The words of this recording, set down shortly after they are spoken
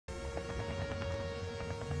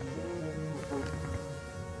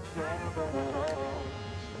Hey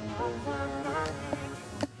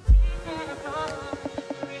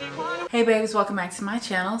babes, welcome back to my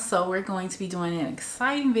channel. So we're going to be doing an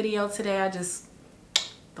exciting video today. I just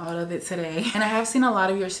thought of it today, and I have seen a lot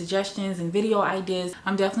of your suggestions and video ideas.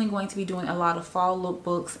 I'm definitely going to be doing a lot of fall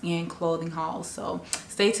lookbooks and clothing hauls, so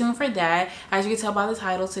stay tuned for that. As you can tell by the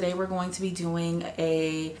title, today we're going to be doing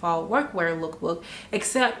a fall workwear lookbook,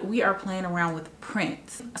 except we are playing around with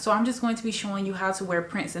prints. So I'm just going to be showing you how to wear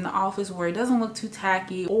prints in the office where it doesn't look too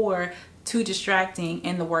tacky or too distracting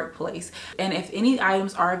in the workplace. And if any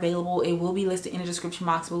items are available, it will be listed in the description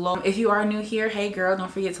box below. If you are new here, hey girl,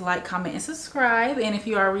 don't forget to like, comment, and subscribe. And if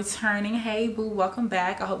you are returning, hey boo, welcome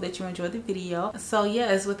back. I hope that you enjoyed the video. So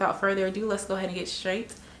yes, without further ado, let's go ahead and get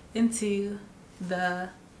straight into the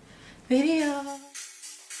video.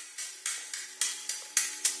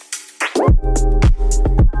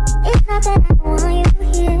 It's not that I want you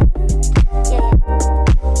here.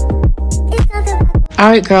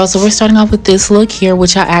 Alright girls, so we're starting off with this look here,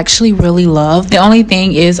 which I actually really love. The only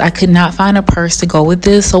thing is I could not find a purse to go with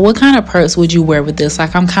this. So what kind of purse would you wear with this?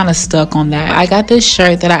 Like, I'm kind of stuck on that. I got this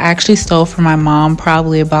shirt that I actually stole from my mom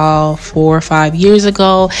probably about 4 or 5 years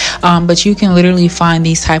ago. But you can literally find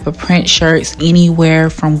these type of print shirts anywhere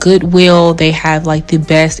from Goodwill. They have like the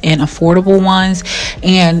best and affordable ones.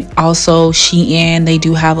 And also Shein, they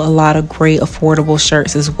do have a lot of great affordable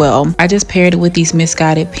shirts as well. I just paired it with these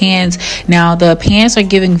misguided pants. Now the pants are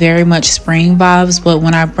giving very much spring vibes, but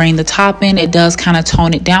when I bring the top in, it does kind of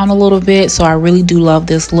tone it down a little bit. So I really do love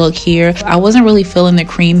this look here. I wasn't really feeling the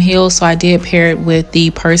cream heels, so I did pair it with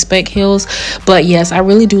the perspex heels. But yes, I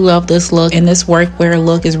really do love this look, and this workwear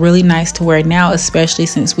look is really nice to wear now, especially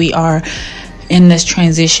since we are in this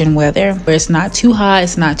transition weather where it's not too hot,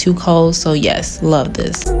 it's not too cold. So yes, love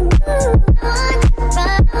this.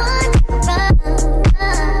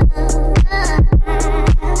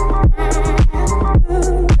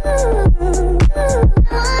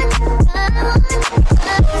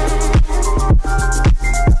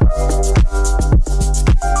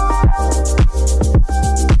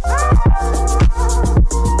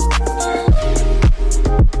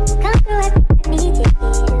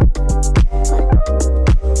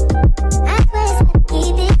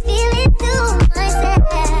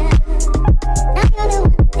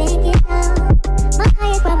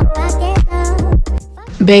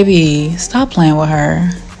 Baby, stop playing with her.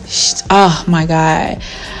 Oh my god.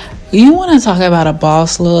 You want to talk about a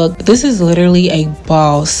boss look? This is literally a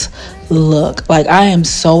boss look. Like, I am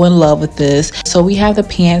so in love with this. So we have the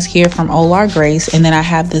pants here from Olar Grace, and then I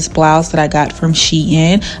have this blouse that I got from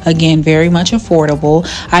Shein. Again, very much affordable.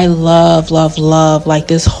 I love like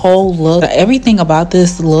this whole look. Everything about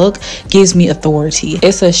this look gives me authority.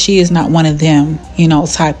 It's a she is not one of them, you know,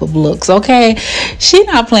 type of looks. Okay, she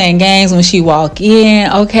not playing games when she walk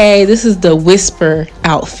in. Okay, this is the whisper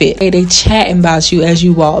outfit. Hey, they chatting about you as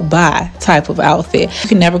you walk by type of outfit. You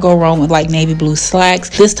can never go wrong with like navy blue slacks.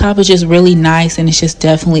 This top is just really nice, and it's just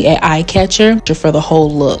definitely an eye catcher for the whole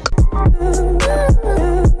look.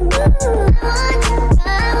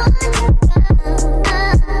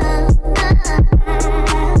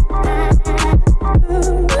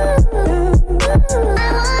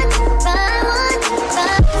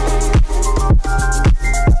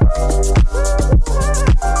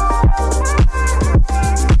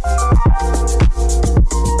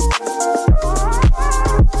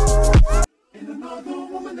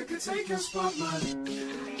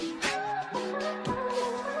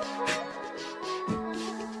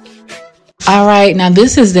 All right, now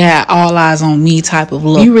this is that all eyes on me type of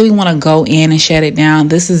look. You really want to go in and shut it down.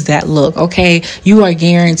 This is that look, okay? You are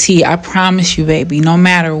guaranteed, I promise you, baby, no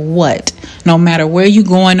matter what, no matter where you're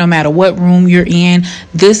going, no matter what room you're in,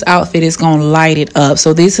 this outfit is going to light it up.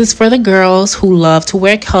 So this is for the girls who love to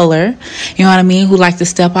wear color, you know what I mean, who like to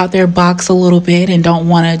step out their box a little bit and don't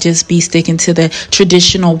want to just be sticking to the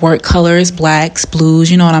traditional work colors, blacks,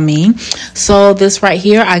 blues, you know what I mean? So this right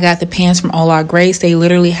here, I got the pants from Olar Grace. They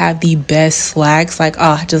literally have the best slacks. Like,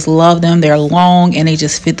 oh, I just love them. They're long and they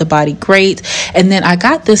just fit the body great. And then I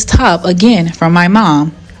got this top again from my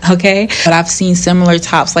mom. Okay, but I've seen similar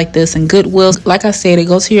tops like this in Goodwill. Like I said,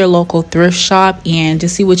 go to your local thrift shop and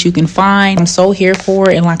just see what you can find. I'm so here for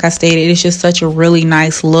it, and like I stated, it's just such a really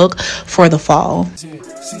nice look for the fall. See,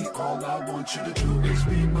 all I want you to do is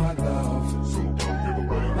be my love. So don't give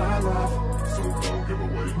away my love. So don't give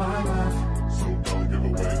away my love. So don't give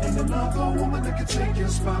away. And another woman that can take your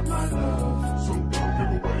spot, my love. So don't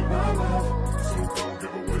give away my love. So don't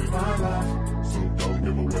give away my love. So don't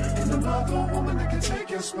give away. And another woman that can take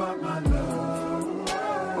your spot, my love.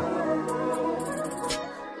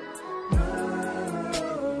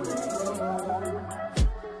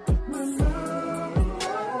 My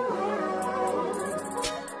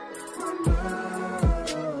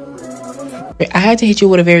had to hit you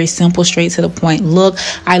with a very simple, straight to the point look.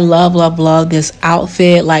 I love this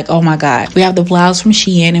outfit. Like, oh my god. We have the blouse from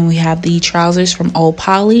Shein and we have the trousers from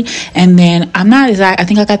OHPOLLY, and then I'm not exact, I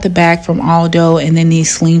think I got the bag from Aldo, and then these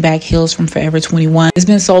sling back heels from Forever 21. It's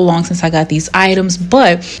been so long since I got these items,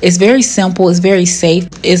 but it's very simple, it's very safe.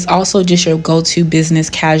 It's also just your go-to business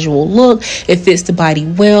casual look. It fits the body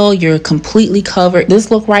well, you're completely covered.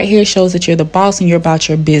 This look right here shows that you're the boss and you're about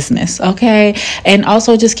your business, okay? And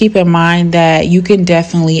also just keep in mind that you can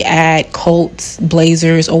definitely add coats,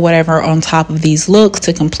 blazers, or whatever on top of these looks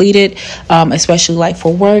to complete it, especially like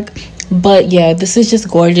for work. But yeah, this is just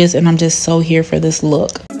gorgeous and I'm just so here for this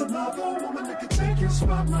look.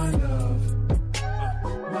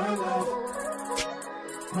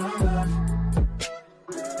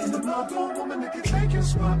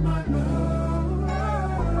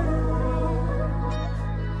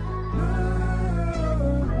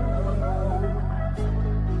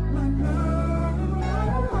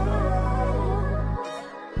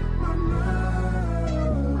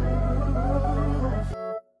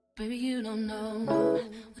 Baby, you don't know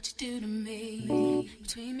what you do to me.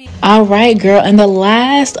 All right, girl, and the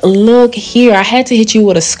last look here, I had to hit you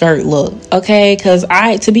with a skirt look, okay? Because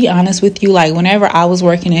to be honest with you, like whenever I was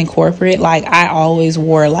working in corporate, like I always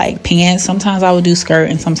wore like pants. Sometimes I would do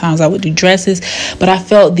skirt and sometimes I would do dresses, but I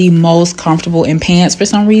felt the most comfortable in pants for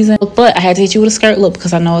some reason. But I had to hit you with a skirt look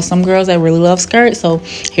because I know some girls that really love skirts, so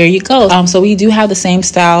here you go. So we do have the same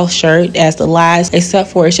style shirt as the last, except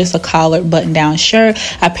for it's just a collared button down shirt.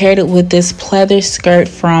 I paired it with this pleather skirt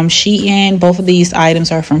from Shein. Both of these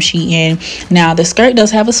items are from Shein. Now the skirt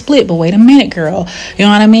does have a split, but wait a minute, girl, you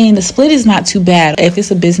know what I mean? The split is not too bad. If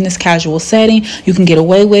it's a business casual setting, you can get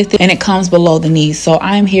away with it, and it comes below the knees, so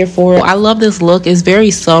I'm here for it. I love this look. It's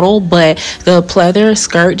very subtle, but the pleather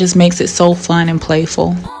skirt just makes it so fun and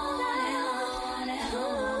playful.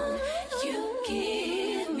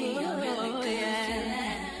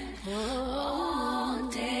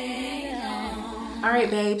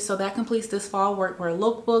 Alright babes, so that completes this fall workwear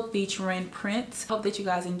lookbook featuring prints. Hope that you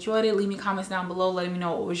guys enjoyed it. Leave me comments down below letting me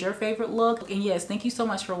know what was your favorite look. And yes, thank you so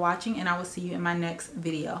much for watching, and I will see you in my next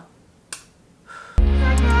video.